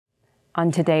On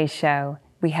today's show,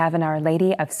 we have an Our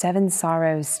Lady of Seven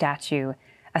Sorrows statue,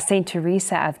 a St.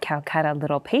 Teresa of Calcutta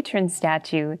little patron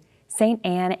statue, St.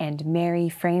 Anne and Mary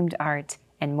framed art,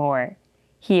 and more,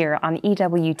 here on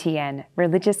EWTN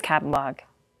Religious Catalog.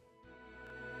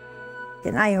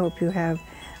 And I hope you have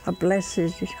a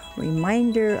blessed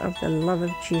reminder of the love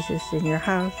of Jesus in your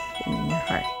house and in your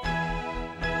heart.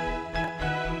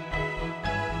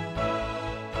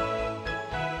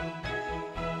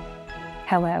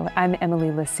 Hello, I'm Emily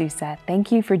Lasusa.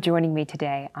 Thank you for joining me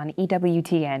today on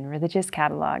EWTN Religious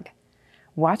Catalog.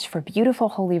 Watch for beautiful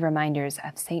holy reminders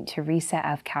of St. Teresa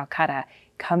of Calcutta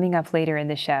coming up later in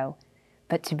the show.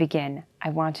 But to begin, I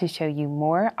want to show you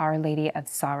more Our Lady of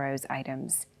Sorrows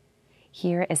items.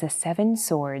 Here is a Seven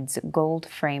Swords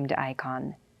gold-framed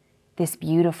icon. This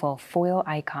beautiful foil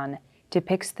icon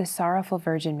depicts the sorrowful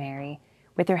Virgin Mary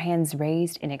with her hands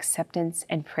raised in acceptance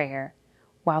and prayer,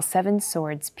 while seven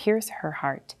swords pierce her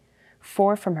heart,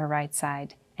 4 from her right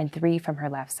side and 3 from her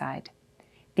left side.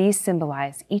 These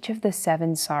symbolize each of the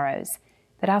 7 sorrows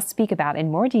that I'll speak about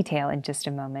in more detail in just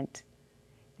a moment.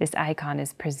 This icon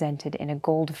is presented in a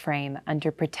gold frame under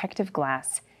protective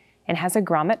glass and has a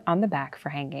grommet on the back for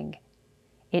hanging.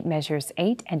 It measures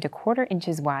 8 1/4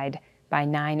 inches wide by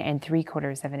 9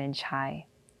 3/4 inches high.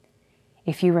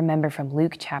 If you remember from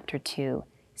Luke chapter 2,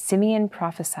 Simeon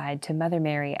prophesied to Mother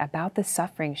Mary about the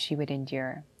suffering she would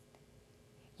endure.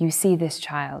 You see this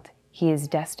child, he is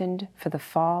destined for the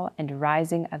fall and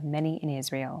rising of many in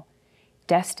Israel,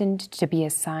 destined to be a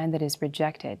sign that is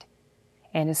rejected,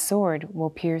 and a sword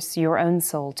will pierce your own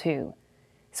soul too,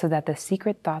 so that the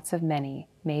secret thoughts of many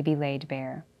may be laid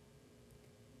bare.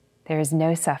 There is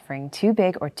no suffering too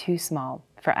big or too small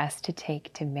for us to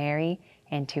take to Mary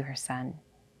and to her Son.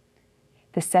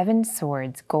 The Seven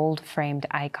Swords gold-framed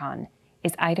icon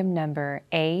is item number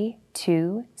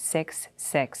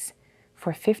A266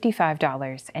 for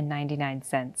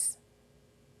 $55.99.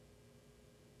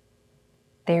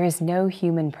 There is no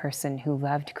human person who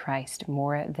loved Christ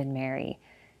more than Mary,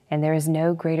 and there is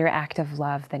no greater act of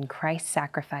love than Christ's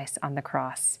sacrifice on the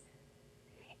cross.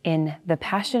 In The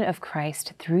Passion of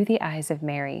Christ Through the Eyes of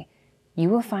Mary, you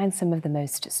will find some of the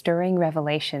most stirring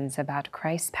revelations about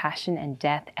Christ's passion and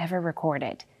death ever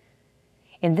recorded.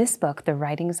 In this book, the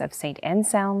writings of St.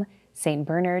 Anselm, St.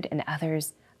 Bernard, and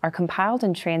others are compiled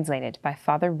and translated by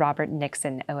Father Robert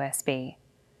Nixon, OSB.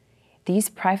 These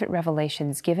private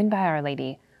revelations given by Our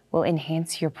Lady will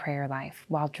enhance your prayer life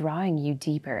while drawing you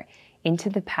deeper into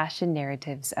the passion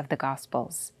narratives of the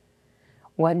Gospels.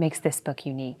 What makes this book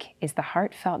unique is the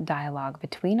heartfelt dialogue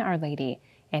between Our Lady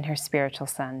and her spiritual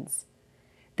sons.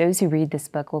 Those who read this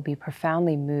book will be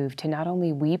profoundly moved to not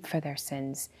only weep for their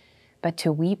sins, but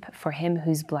to weep for him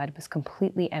whose blood was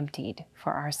completely emptied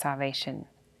for our salvation.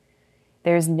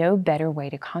 There is no better way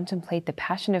to contemplate the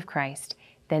Passion of Christ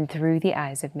than through the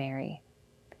eyes of Mary.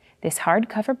 This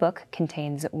hardcover book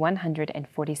contains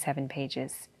 147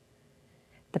 pages.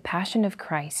 The Passion of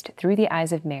Christ Through the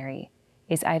Eyes of Mary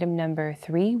is item number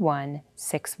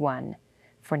 3161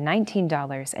 for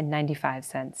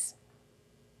 $19.95.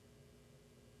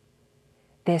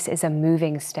 This is a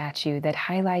moving statue that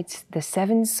highlights the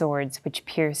 7 swords which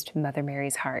pierced Mother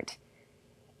Mary's heart.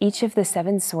 Each of the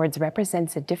 7 swords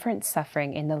represents a different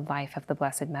suffering in the life of the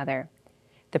Blessed Mother.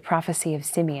 The prophecy of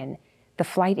Simeon, the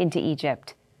flight into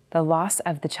Egypt, the loss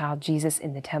of the child Jesus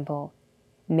in the temple.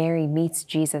 Mary meets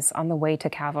Jesus on the way to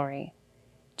Calvary.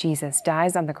 Jesus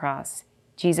dies on the cross.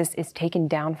 Jesus is taken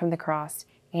down from the cross,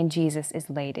 and Jesus is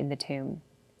laid in the tomb.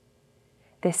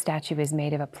 This statue is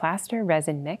made of a plaster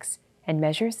resin mix and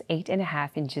measures 8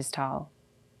 1/2 inches tall.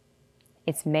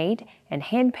 It's made and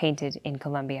hand-painted in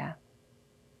Colombia.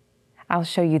 I'll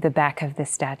show you the back of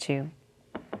this statue.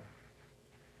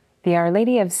 The Our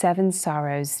Lady of Seven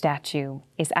Sorrows statue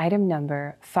is item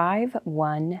number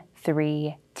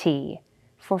 513T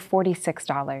for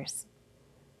 $46.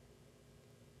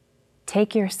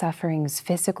 Take your sufferings,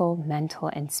 physical, mental,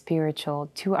 and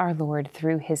spiritual, to our Lord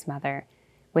through His Mother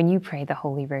when you pray the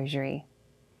Holy Rosary.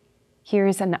 Here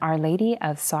is an Our Lady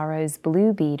of Sorrows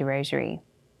blue bead rosary.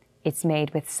 It's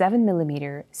made with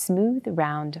 7mm smooth,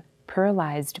 round,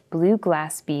 pearlized blue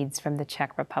glass beads from the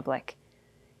Czech Republic.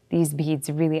 These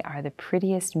beads really are the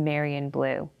prettiest Marian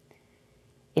blue.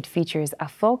 It features a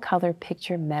full-color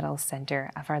picture metal center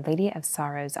of Our Lady of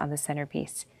Sorrows on the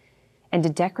centerpiece and a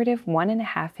decorative 1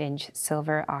 1/2-inch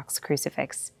silver ox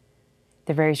crucifix.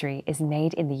 The rosary is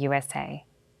made in the USA.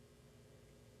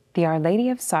 The Our Lady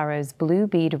of Sorrows blue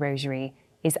bead rosary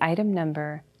is item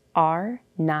number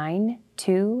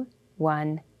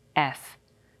R921F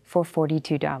for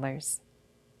 $42.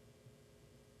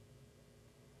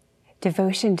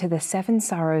 Devotion to the Seven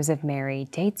Sorrows of Mary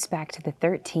dates back to the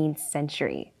 13th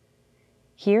century.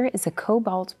 Here is a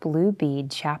cobalt blue bead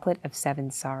chaplet of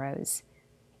seven sorrows.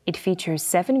 It features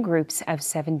 7 groups of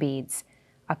 7 beads,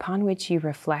 upon which you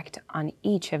reflect on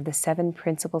each of the 7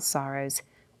 principal sorrows,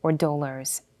 or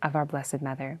dolors, of our Blessed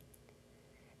Mother.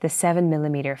 The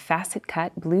 7mm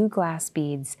facet-cut blue glass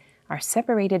beads are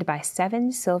separated by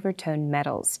 7 silver-toned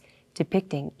medals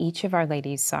depicting each of Our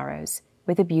Lady's sorrows,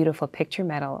 with a beautiful picture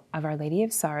medal of Our Lady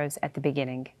of Sorrows at the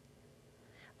beginning.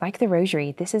 Like the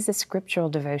Rosary, this is a scriptural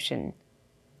devotion.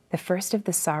 The first of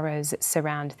the sorrows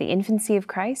surround the infancy of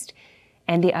Christ,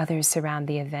 and the others surround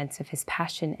the events of his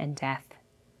passion and death.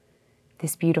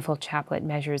 This beautiful chaplet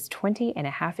measures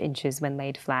 20.5 inches when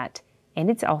laid flat, and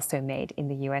it's also made in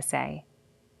the USA.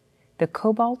 The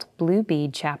cobalt blue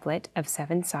bead chaplet of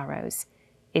 7 sorrows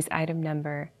is item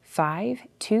number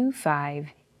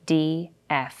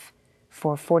 525DF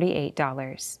for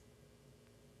 $48.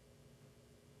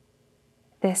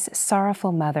 This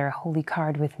Sorrowful Mother Holy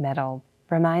Card with medal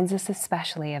reminds us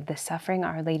especially of the suffering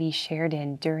Our Lady shared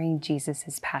in during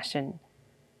Jesus' Passion.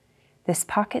 This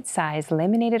pocket-sized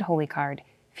laminated holy card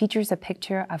features a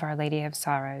picture of Our Lady of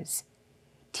Sorrows.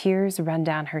 Tears run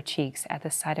down her cheeks at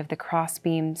the sight of the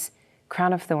crossbeams,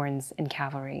 crown of thorns, and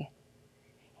Calvary.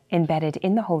 Embedded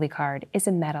in the holy card is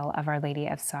a medal of Our Lady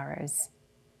of Sorrows.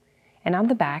 And on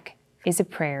the back is a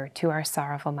prayer to our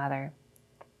Sorrowful Mother.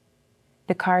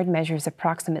 The card measures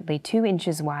approximately 2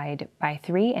 inches wide by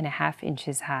 3.5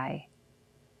 inches high.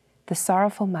 The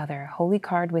Sorrowful Mother Holy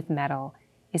Card with medal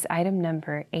is item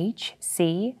number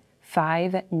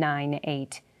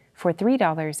HC598 for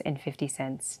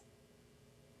 $3.50.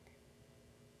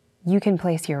 You can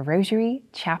place your rosary,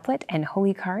 chaplet, and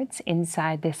holy cards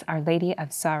inside this Our Lady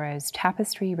of Sorrows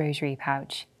tapestry rosary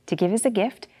pouch to give as a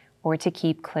gift or to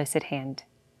keep close at hand.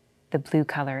 The blue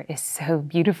color is so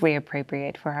beautifully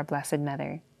appropriate for our Blessed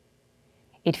Mother.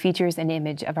 It features an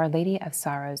image of Our Lady of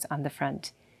Sorrows on the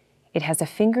front. It has a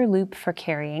finger loop for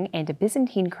carrying and a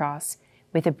Byzantine cross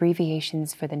with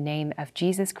abbreviations for the name of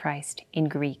Jesus Christ in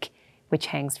Greek, which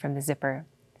hangs from the zipper.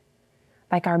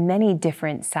 Like our many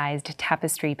different sized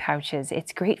tapestry pouches,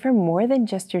 it's great for more than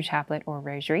just your chaplet or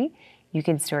rosary. You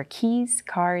can store keys,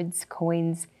 cards,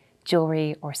 coins,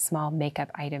 jewelry, or small makeup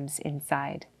items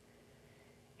inside.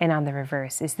 And on the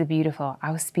reverse is the beautiful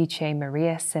Auspice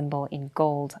Maria symbol in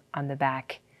gold on the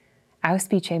back.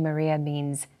 Auspice Maria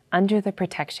means under the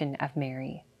protection of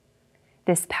Mary.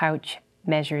 This pouch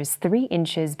measures 3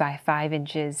 inches by 5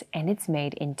 inches, and it's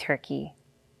made in Turkey.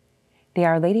 The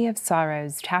Our Lady of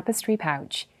Sorrows tapestry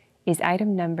pouch is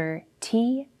item number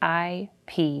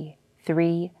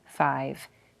TIP35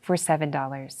 for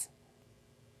 $7.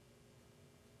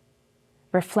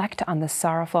 Reflect on the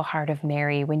sorrowful heart of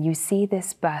Mary when you see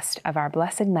this bust of our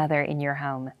Blessed Mother in your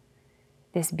home.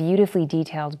 This beautifully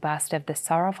detailed bust of the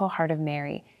sorrowful heart of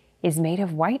Mary is made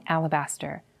of white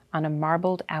alabaster on a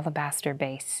marbled alabaster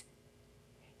base.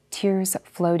 Tears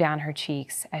flow down her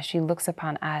cheeks as she looks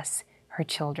upon us, her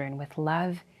children, with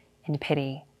love and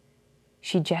pity.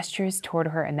 She gestures toward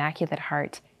her Immaculate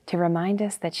Heart to remind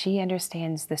us that she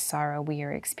understands the sorrow we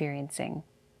are experiencing.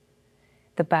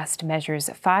 The bust measures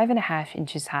 5.5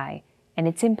 inches high, and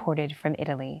it's imported from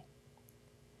Italy.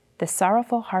 The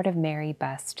Sorrowful Heart of Mary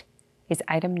bust is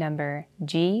item number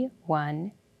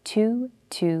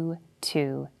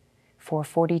G1222 for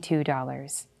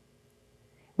 $42.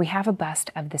 We have a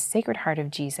bust of the Sacred Heart of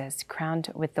Jesus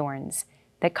crowned with thorns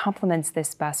that complements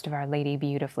this bust of Our Lady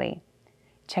beautifully.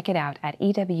 Check it out at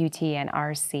ewtnrc.com.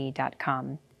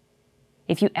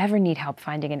 If you ever need help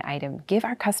finding an item, give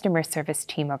our customer service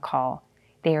team a call.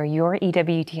 They are your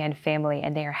EWTN family,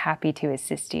 and they are happy to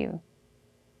assist you.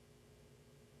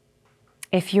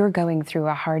 If you're going through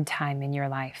a hard time in your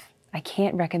life, I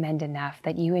can't recommend enough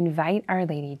that you invite Our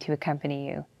Lady to accompany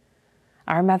you.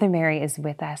 Our Mother Mary is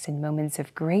with us in moments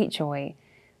of great joy,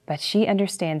 but she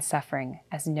understands suffering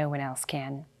as no one else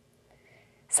can.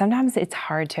 Sometimes it's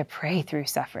hard to pray through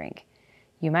suffering.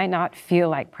 You might not feel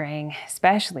like praying,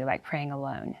 especially like praying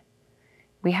alone.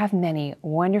 We have many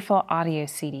wonderful audio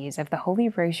CDs of the Holy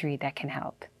Rosary that can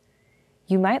help.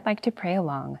 You might like to pray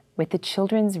along with the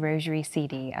Children's Rosary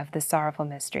CD of the Sorrowful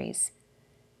Mysteries.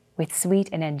 With sweet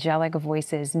and angelic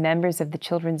voices, members of the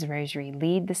Children's Rosary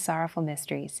lead the Sorrowful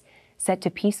Mysteries, set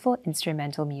to peaceful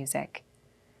instrumental music.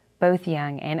 Both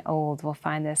young and old will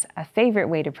find this a favorite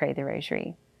way to pray the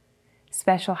Rosary.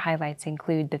 Special highlights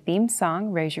include the theme song,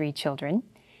 Rosary Children,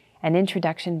 an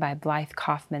introduction by Blythe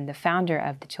Kaufman, the founder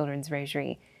of the Children's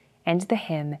Rosary, and the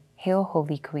hymn, Hail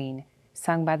Holy Queen,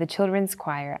 sung by the Children's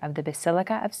Choir of the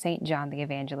Basilica of St. John the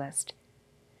Evangelist.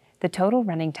 The total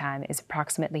running time is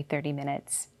approximately 30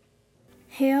 minutes.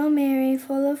 Hail Mary,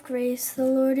 full of grace, the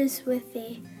Lord is with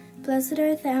thee. Blessed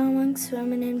art thou amongst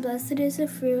women, and blessed is the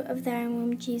fruit of thy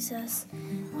womb, Jesus.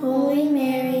 Holy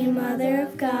Mary, Mother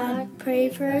of God, pray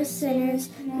for us sinners,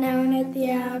 now and at the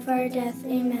hour of our death.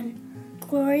 Amen.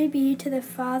 Glory be to the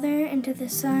Father, and to the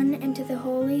Son, and to the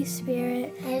Holy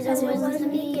Spirit, as it was in the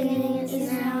beginning, is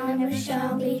now, and ever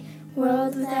shall be,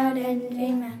 world without end.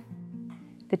 Amen.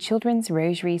 The Children's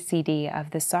Rosary CD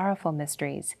of the Sorrowful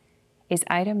Mysteries is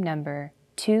item number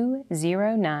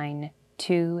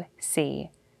 2092C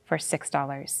for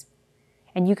 $6.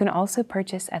 And you can also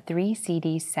purchase a 3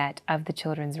 CD set of the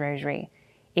Children's Rosary.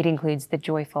 It includes the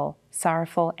Joyful,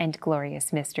 Sorrowful, and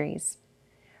Glorious Mysteries.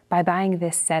 By buying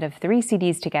this set of 3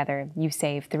 CDs together, you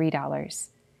save $3.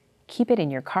 Keep it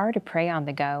in your car to pray on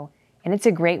the go, and it's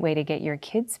a great way to get your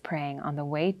kids praying on the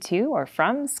way to or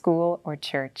from school or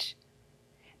church.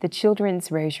 The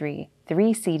Children's Rosary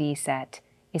 3 CD set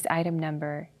is item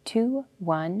number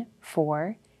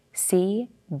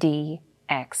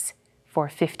 214CDX for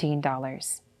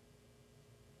 $15.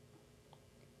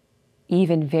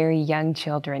 Even very young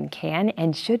children can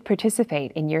and should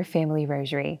participate in your family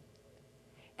rosary.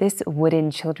 This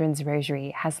wooden children's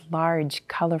rosary has large,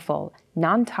 colorful,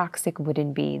 non-toxic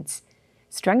wooden beads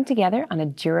strung together on a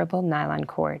durable nylon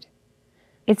cord.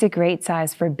 It's a great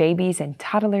size for babies and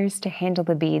toddlers to handle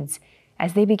the beads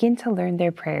as they begin to learn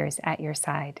their prayers at your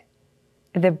side.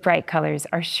 The bright colors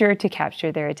are sure to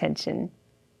capture their attention.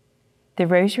 The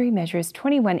rosary measures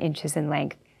 21 inches in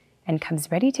length and comes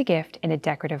ready to gift in a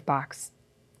decorative box.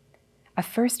 A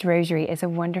first rosary is a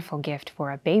wonderful gift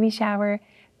for a baby shower,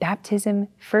 baptism,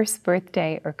 first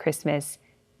birthday, or Christmas,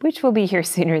 which will be here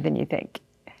sooner than you think.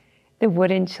 The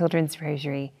wooden children's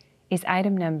rosary is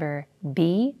item number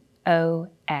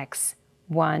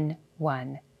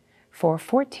BOX11 for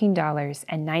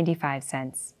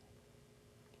 $14.95.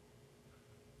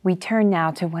 We turn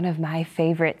now to one of my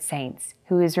favorite saints,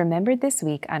 who is remembered this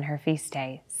week on her feast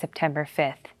day, September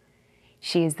 5th.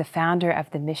 She is the founder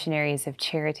of the Missionaries of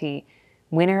Charity,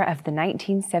 winner of the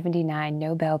 1979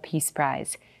 Nobel Peace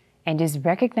Prize, and is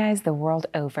recognized the world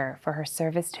over for her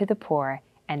service to the poor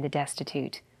and the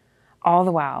destitute, all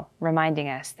the while reminding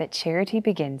us that charity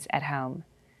begins at home.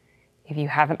 If you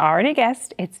haven't already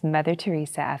guessed, it's Mother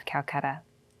Teresa of Calcutta.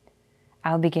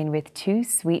 I'll begin with 2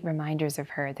 sweet reminders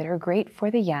of her that are great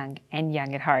for the young and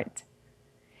young at heart.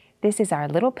 This is our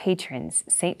Little Patrons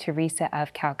St. Teresa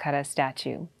of Calcutta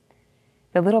statue.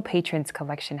 The Little Patrons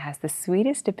collection has the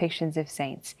sweetest depictions of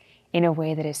saints in a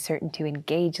way that is certain to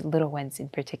engage little ones in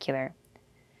particular.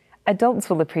 Adults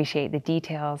will appreciate the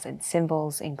details and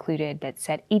symbols included that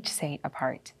set each saint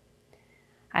apart.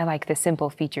 I like the simple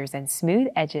features and smooth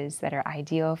edges that are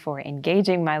ideal for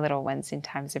engaging my little ones in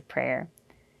times of prayer.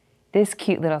 This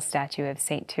cute little statue of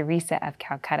St. Teresa of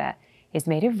Calcutta is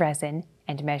made of resin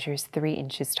and measures 3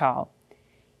 inches tall.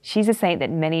 She's a saint that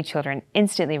many children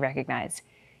instantly recognize,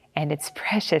 and it's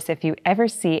precious if you ever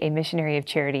see a missionary of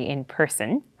charity in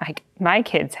person, like my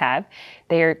kids have.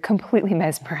 They are completely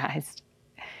mesmerized.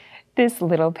 This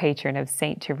little patron of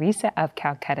St. Teresa of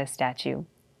Calcutta statue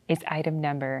is item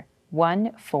number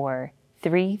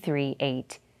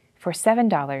 14338 for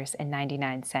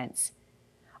 $7.99.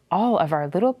 All of our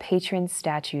Little Patron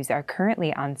statues are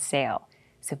currently on sale,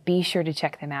 so be sure to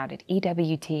check them out at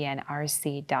ewtnrc.com.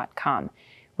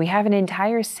 We have an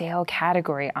entire sale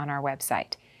category on our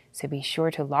website, so be sure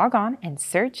to log on and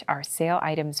search our sale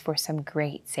items for some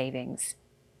great savings.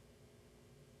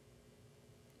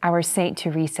 Our St.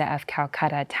 Teresa of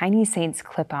Calcutta Tiny Saints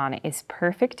clip-on is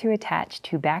perfect to attach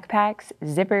to backpacks,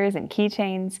 zippers, and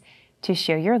keychains to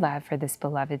show your love for this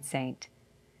beloved saint.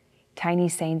 Tiny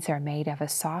Saints are made of a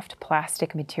soft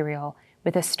plastic material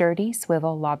with a sturdy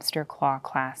swivel lobster claw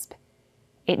clasp.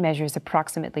 It measures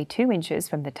approximately 2 inches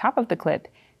from the top of the clip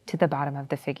to the bottom of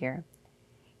the figure.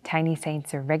 Tiny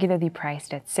Saints are regularly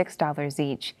priced at $6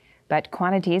 each, but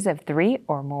quantities of 3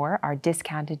 or more are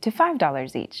discounted to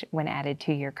 $5 each when added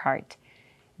to your cart.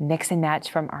 Mix and match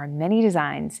from our many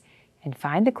designs and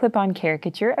find the clip-on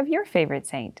caricature of your favorite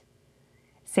saint.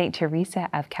 St. Teresa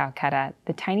of Calcutta,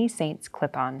 the Tiny Saints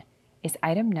clip-on, is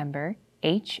item number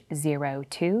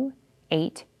H0284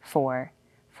 for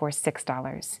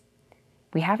 $6.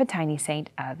 We have a tiny saint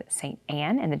of St.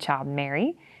 Anne and the Child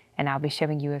Mary, and I'll be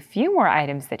showing you a few more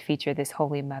items that feature this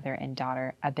Holy Mother and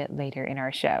Daughter a bit later in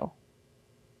our show.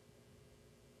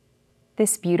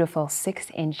 This beautiful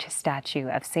 6-inch statue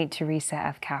of St. Teresa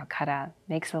of Calcutta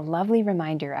makes a lovely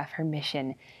reminder of her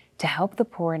mission to help the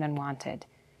poor and unwanted,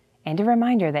 and a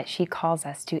reminder that she calls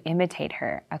us to imitate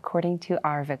her according to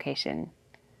our vocation.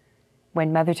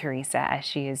 When Mother Teresa, as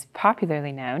she is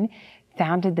popularly known,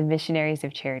 founded the Missionaries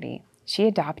of Charity, she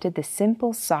adopted the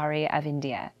simple sari of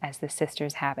India as the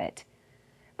sister's habit.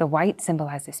 The white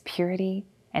symbolizes purity,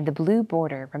 and the blue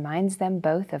border reminds them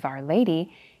both of Our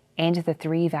Lady and the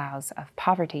 3 vows of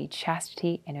poverty,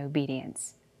 chastity, and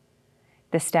obedience.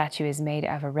 The statue is made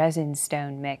of a resin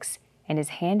stone mix and is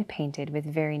hand-painted with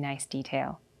very nice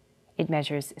detail. It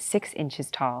measures 6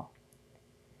 inches tall.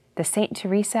 The St.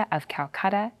 Teresa of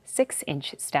Calcutta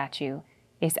 6-inch statue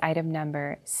is item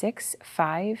number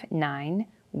 65918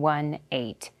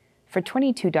 for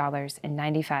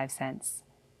 $22.95.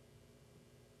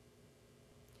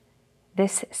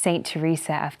 This St.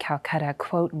 Teresa of Calcutta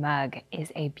quote mug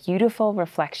is a beautiful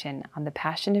reflection on the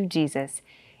Passion of Jesus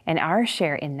and our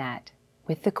share in that,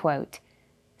 with the quote,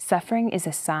 "Suffering is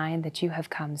a sign that you have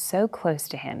come so close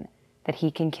to him that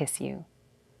he can kiss you."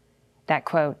 That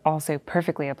quote also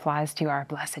perfectly applies to our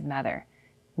Blessed Mother.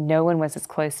 No one was as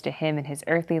close to him in his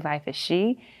earthly life as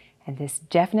she, and this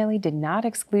definitely did not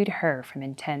exclude her from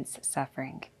intense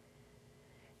suffering.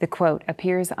 The quote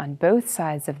appears on both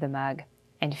sides of the mug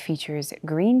and features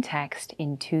green text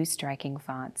in 2 striking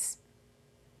fonts.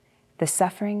 The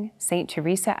Suffering St.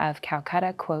 Teresa of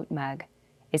Calcutta quote mug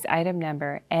is item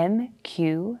number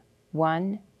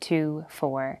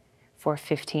MQ124 for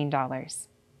 $15.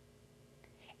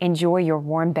 Enjoy your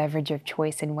warm beverage of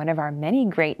choice in one of our many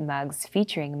great mugs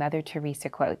featuring Mother Teresa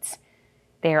quotes.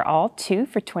 They are all 2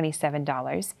 for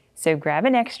 $27, so grab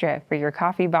an extra for your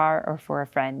coffee bar or for a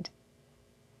friend.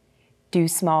 Do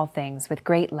Small Things with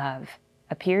Great Love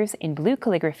appears in blue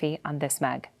calligraphy on this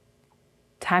mug.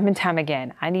 Time and time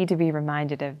again, I need to be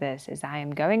reminded of this as I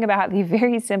am going about the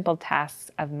very simple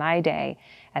tasks of my day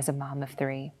as a mom of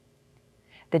 3.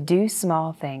 The Do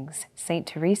Small Things St.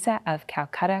 Teresa of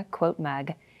Calcutta quote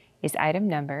mug is item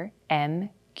number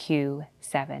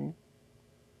MQ7.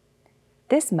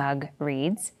 This mug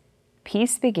reads,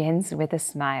 "Peace begins with a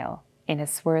smile," in a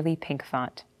swirly pink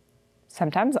font.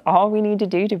 Sometimes all we need to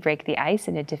do to break the ice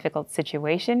in a difficult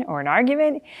situation or an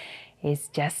argument is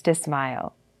just a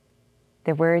smile.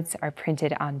 The words are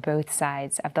printed on both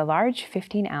sides of the large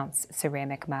 15-ounce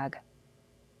ceramic mug.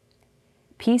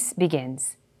 Peace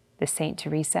Begins, the St.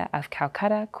 Teresa of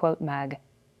Calcutta quote mug,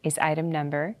 is item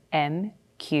number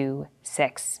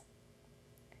MQ6.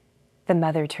 The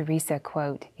Mother Teresa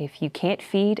quote, "If you can't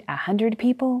feed 100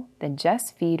 people, then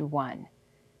just feed 1,"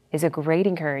 is a great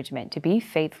encouragement to be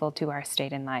faithful to our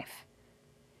state in life.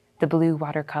 The blue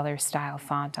watercolor style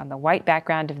font on the white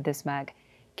background of this mug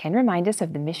can remind us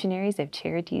of the Missionaries of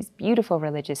Charity's beautiful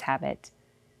religious habit.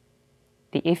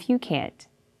 The If You Can't,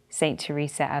 St.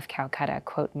 Teresa of Calcutta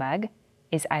quote mug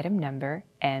is item number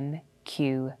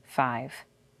MQ5.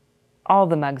 All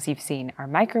the mugs you've seen are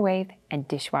microwave and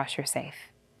dishwasher safe.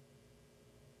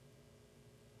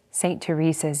 St.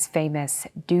 Teresa's famous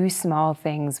 "Do Small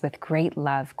Things with Great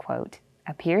Love" quote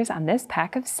appears on this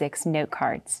pack of 6 note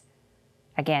cards.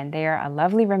 Again, they are a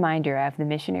lovely reminder of the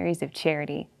Missionaries of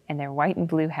Charity and their white and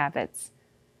blue habits.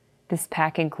 This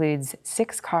pack includes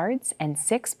 6 cards and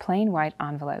 6 plain white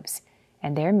envelopes,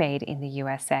 and they're made in the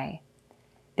USA.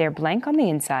 They're blank on the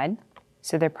inside,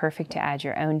 so they're perfect to add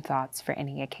your own thoughts for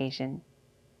any occasion.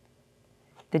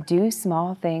 The Do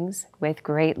Small Things with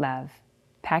Great Love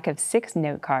pack of 6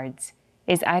 note cards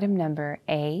is item number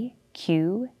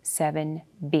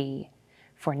AQ7B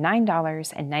for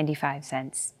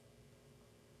 $9.95.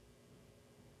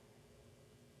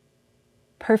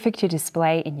 Perfect to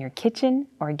display in your kitchen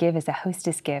or give as a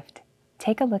hostess gift,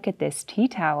 take a look at this tea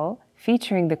towel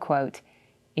featuring the quote,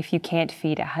 "If you can't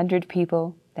feed 100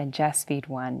 people, then just feed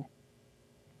 1."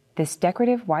 This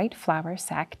decorative white flower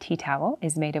sack tea towel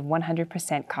is made of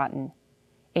 100% cotton.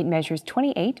 It measures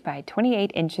 28 by 28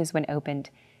 inches when opened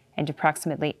and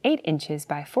approximately 8 inches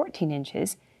by 14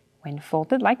 inches when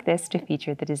folded like this to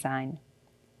feature the design.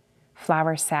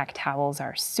 Flower sack towels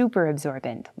are super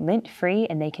absorbent, lint-free,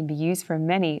 and they can be used for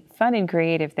many fun and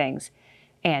creative things,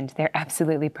 and they're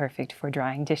absolutely perfect for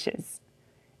drying dishes.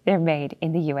 They're made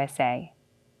in the USA.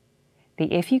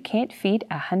 The If You Can't Feed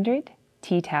 100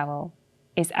 tea towel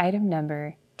is item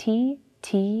number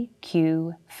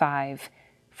TTQ5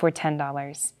 for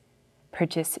 $10.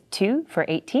 Purchase 2 for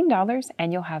 $18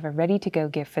 and you'll have a ready-to-go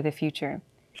gift for the future.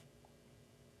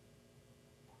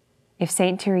 If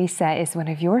St. Teresa is one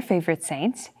of your favorite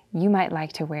saints, you might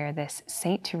like to wear this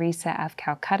St. Teresa of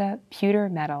Calcutta pewter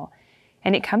medal,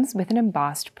 and it comes with an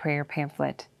embossed prayer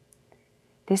pamphlet.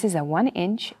 This is a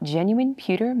 1-inch genuine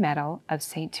pewter medal of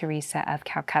St. Teresa of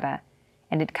Calcutta,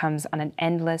 and it comes on an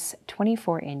endless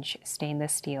 24-inch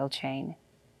stainless steel chain.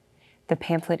 The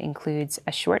pamphlet includes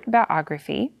a short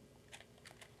biography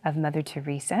of Mother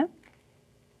Teresa,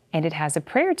 and it has a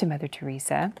prayer to Mother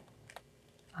Teresa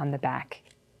on the back.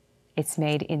 It's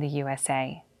made in the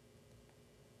USA.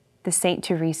 The St.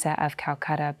 Teresa of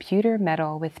Calcutta pewter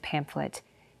medal with pamphlet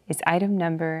is item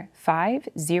number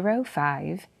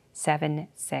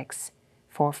 50576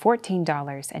 for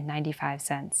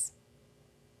 $14.95.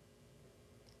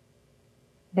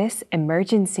 This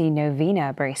emergency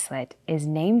novena bracelet is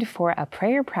named for a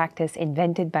prayer practice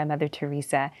invented by Mother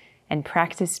Teresa and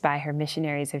practiced by her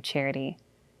missionaries of charity.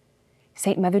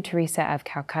 St. Mother Teresa of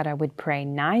Calcutta would pray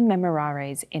 9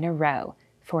 memorares in a row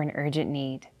for an urgent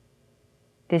need.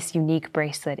 This unique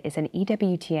bracelet is an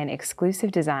EWTN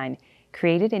exclusive design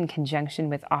created in conjunction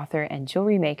with author and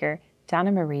jewelry maker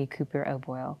Donna Marie Cooper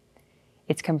O'Boyle.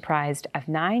 It's comprised of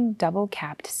 9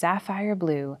 double-capped sapphire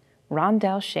blue,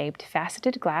 rondelle-shaped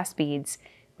faceted glass beads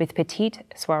with petite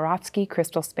Swarovski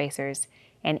crystal spacers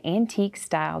and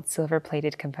antique-styled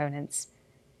silver-plated components.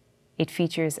 It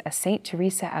features a St.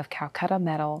 Teresa of Calcutta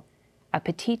medal, a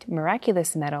petite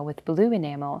miraculous medal with blue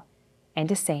enamel, and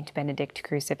a St. Benedict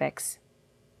crucifix.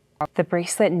 The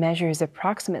bracelet measures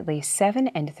approximately 7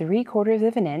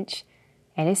 3/4 inches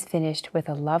and is finished with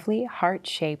a lovely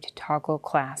heart-shaped toggle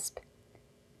clasp.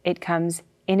 It comes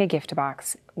in a gift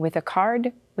box with a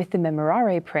card with the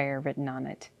Memorare prayer written on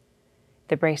it.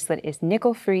 The bracelet is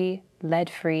nickel-free,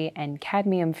 lead-free, and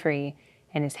cadmium-free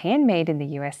and is handmade in the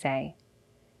USA.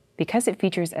 Because it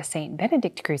features a St.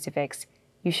 Benedict crucifix,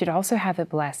 you should also have it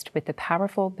blessed with the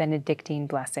powerful Benedictine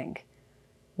blessing.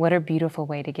 What a beautiful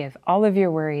way to give all of your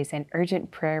worries and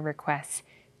urgent prayer requests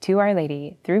to Our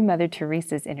Lady through Mother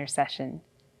Teresa's intercession.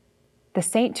 The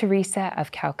St. Teresa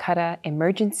of Calcutta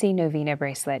Emergency Novena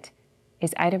Bracelet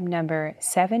is item number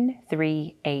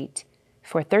 738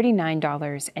 for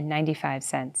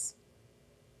 $39.95.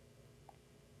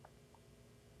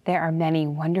 There are many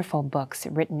wonderful books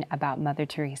written about Mother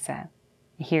Teresa.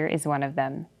 Here is one of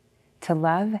them, To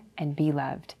Love and Be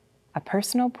Loved, a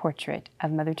personal portrait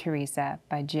of Mother Teresa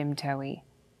by Jim Towey.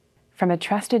 From a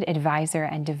trusted advisor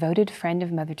and devoted friend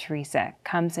of Mother Teresa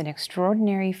comes an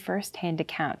extraordinary first-hand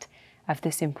account of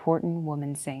this important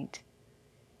woman saint.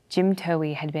 Jim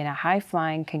Towey had been a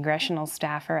high-flying congressional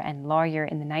staffer and lawyer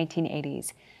in the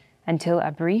 1980s until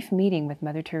a brief meeting with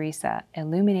Mother Teresa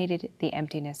illuminated the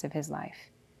emptiness of his life.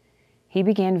 He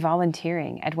began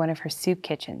volunteering at one of her soup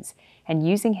kitchens and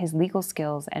using his legal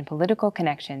skills and political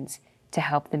connections to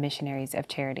help the missionaries of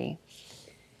charity.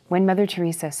 When Mother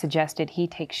Teresa suggested he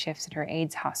take shifts at her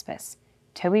AIDS hospice,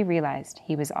 Towey realized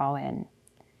he was all in.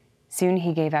 Soon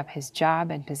he gave up his job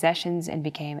and possessions and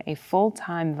became a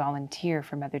full-time volunteer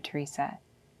for Mother Teresa.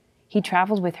 He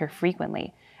traveled with her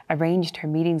frequently, arranged her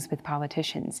meetings with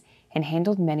politicians, and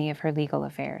handled many of her legal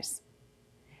affairs.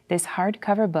 This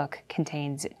hardcover book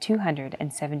contains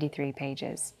 273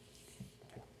 pages.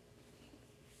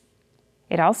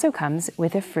 It also comes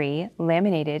with a free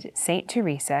laminated St.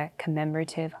 Teresa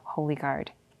commemorative holy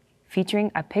card,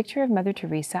 featuring a picture of Mother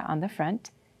Teresa on the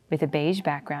front with a beige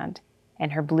background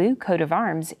and her blue coat of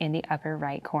arms in the upper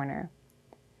right corner.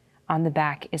 On the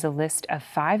back is a list of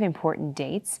 5 important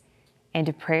dates and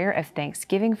a prayer of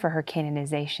thanksgiving for her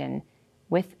canonization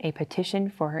with a petition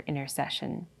for her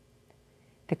intercession.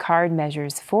 The card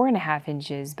measures 4.5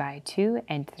 inches by 2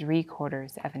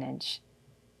 3/4 inches.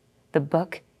 The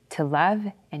book, To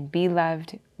Love and Be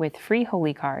Loved with free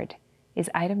holy card, is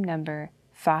item number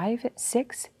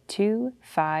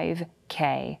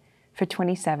 5625K for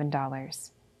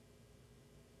 $27.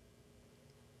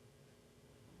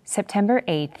 September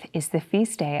 8th is the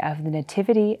feast day of the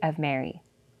Nativity of Mary,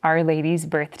 Our Lady's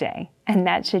birthday, and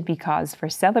that should be cause for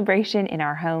celebration in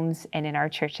our homes and in our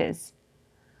churches.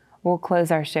 We'll close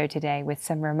our show today with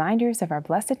some reminders of our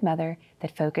Blessed Mother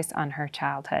that focus on her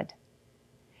childhood.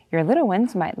 Your little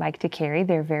ones might like to carry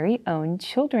their very own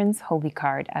children's holy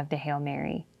card of the Hail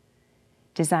Mary.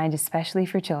 Designed especially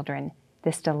for children,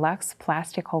 this deluxe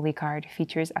plastic holy card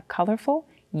features a colorful,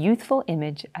 youthful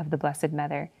image of the Blessed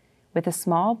Mother with a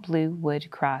small blue wood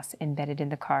cross embedded in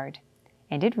the card,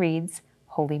 and it reads,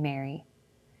 Holy Mary.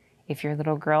 If your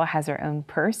little girl has her own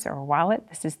purse or wallet,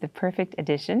 this is the perfect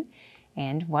addition.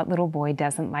 And what little boy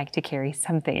doesn't like to carry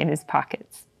something in his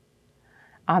pockets?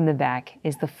 On the back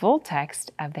is the full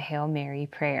text of the Hail Mary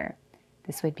prayer.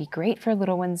 This would be great for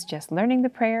little ones just learning the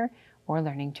prayer or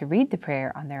learning to read the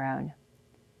prayer on their own.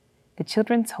 The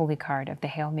Children's Holy Card of the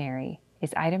Hail Mary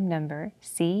is item number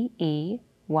CE1004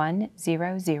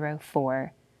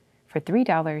 for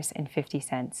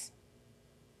 $3.50.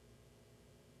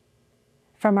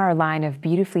 From our line of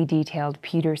beautifully detailed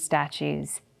pewter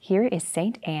statues, here is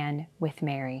St. Anne with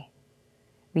Mary.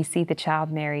 We see the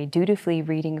child Mary dutifully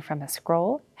reading from a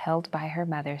scroll held by her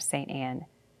mother, St. Anne.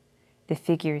 The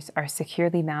figures are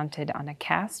securely mounted on a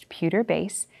cast pewter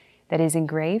base that is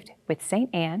engraved with St.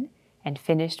 Anne and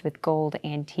finished with gold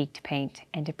antiqued paint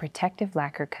and a protective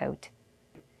lacquer coat.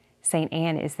 St.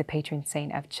 Anne is the patron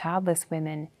saint of childless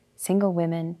women, single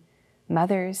women,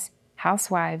 mothers,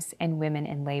 housewives, and women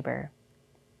in labor.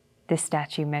 This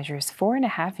statue measures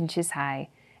 4.5 inches high,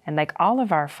 and like all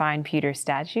of our fine pewter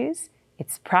statues,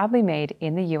 it's proudly made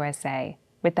in the USA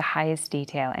with the highest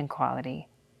detail and quality.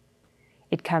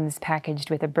 It comes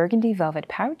packaged with a burgundy velvet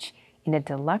pouch in a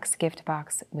deluxe gift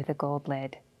box with a gold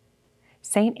lid.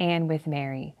 St. Anne with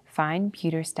Mary, fine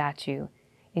pewter statue,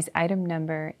 is item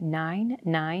number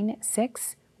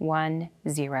 99610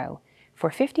 for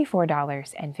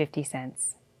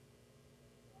 $54.50.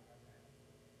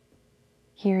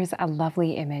 Here's a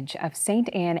lovely image of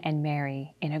St. Anne and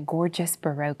Mary in a gorgeous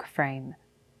Baroque frame.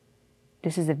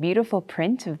 This is a beautiful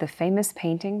print of the famous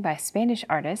painting by Spanish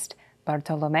artist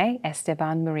Bartolomé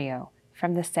Esteban Murillo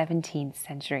from the 17th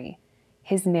century.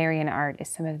 His Marian art is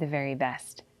some of the very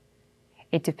best.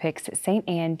 It depicts St.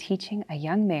 Anne teaching a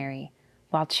young Mary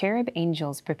while cherub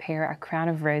angels prepare a crown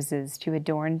of roses to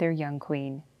adorn their young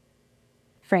queen.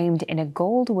 Framed in a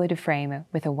gold wood frame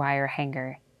with a wire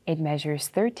hanger, it measures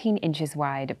 13 inches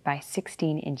wide by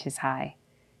 16 inches high.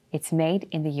 It's made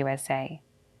in the USA.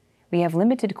 We have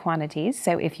limited quantities,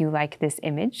 so if you like this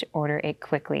image, order it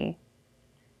quickly.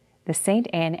 The St.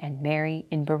 Anne and Mary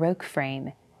in Baroque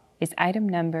frame is item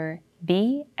number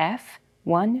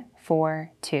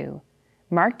BF142,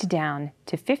 marked down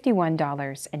to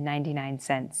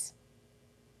 $51.99.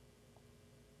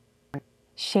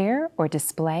 Share or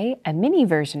display a mini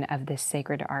version of this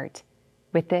sacred art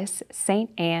with this St.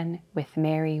 Anne with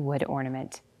Mary wood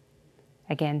ornament.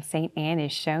 Again, St. Anne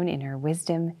is shown in her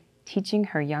wisdom, teaching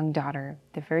her young daughter,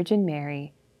 the Virgin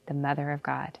Mary, the Mother of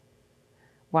God.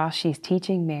 While she's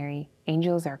teaching Mary,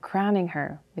 angels are crowning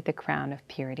her with the crown of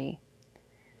purity.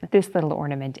 This little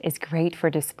ornament is great for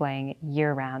displaying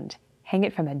year-round. Hang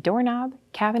it from a doorknob,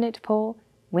 cabinet pull,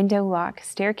 window lock,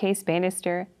 staircase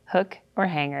banister, hook, or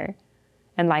hanger.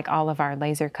 And like all of our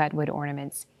laser-cut wood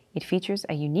ornaments, it features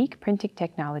a unique printing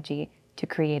technology to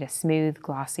create a smooth,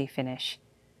 glossy finish.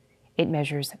 It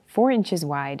measures 4 inches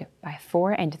wide by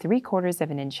 4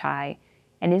 3/4 inch high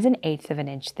and is 1/8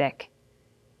 inch thick.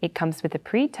 It comes with a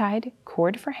pre-tied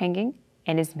cord for hanging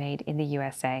and is made in the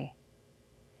USA.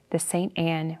 The St.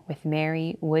 Anne with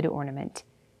Mary wood ornament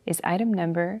is item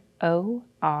number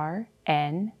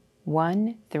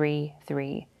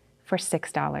ORN133 for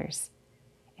 $6.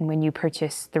 And when you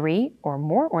purchase 3 or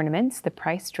more ornaments, the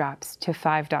price drops to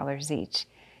 $5 each.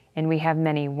 And we have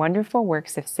many wonderful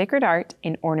works of sacred art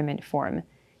in ornament form.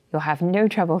 You'll have no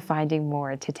trouble finding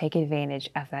more to take advantage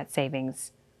of that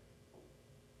savings.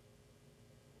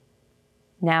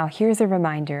 Now here's a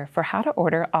reminder for how to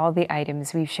order all the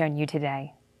items we've shown you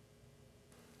today.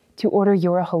 To order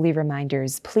your holy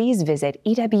reminders, please visit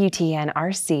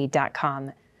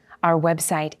EWTNRC.com. Our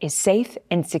website is safe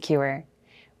and secure.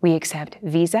 We accept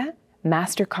Visa,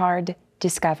 MasterCard,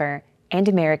 Discover, and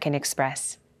American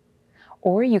Express.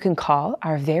 Or you can call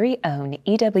our very own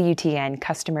EWTN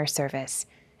customer service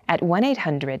at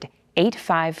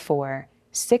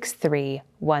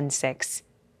 1-800-854-6316.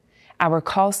 Our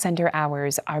call center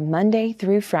hours are Monday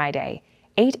through Friday,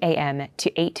 8 a.m.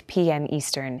 to 8 p.m.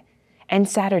 Eastern, and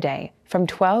Saturday from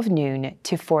 12 noon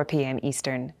to 4 p.m.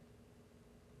 Eastern.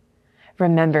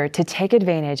 Remember to take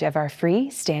advantage of our free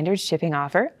standard shipping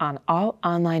offer on all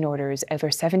online orders over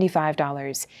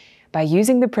 $75 by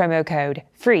using the promo code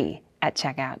FREE at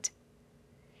checkout.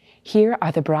 Here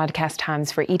are the broadcast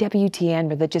times for EWTN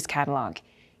Religious Catalog.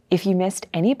 If you missed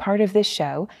any part of this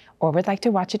show or would like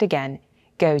to watch it again,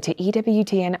 go to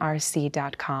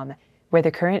EWTNRC.com, where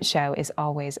the current show is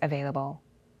always available.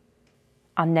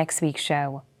 On next week's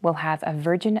show, we'll have a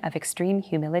Virgin of Extreme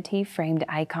Humility framed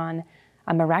icon,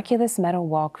 a miraculous metal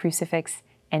wall crucifix,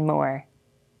 and more.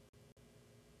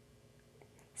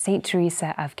 Saint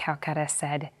Teresa of Calcutta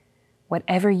said,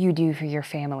 "Whatever you do for your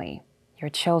family, your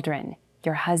children,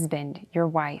 your husband, your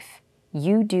wife,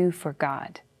 you do for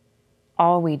God.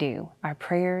 All we do, our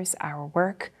prayers, our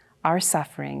work, our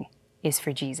suffering, is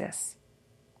for Jesus."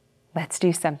 Let's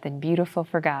do something beautiful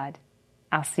for God.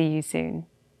 I'll see you soon.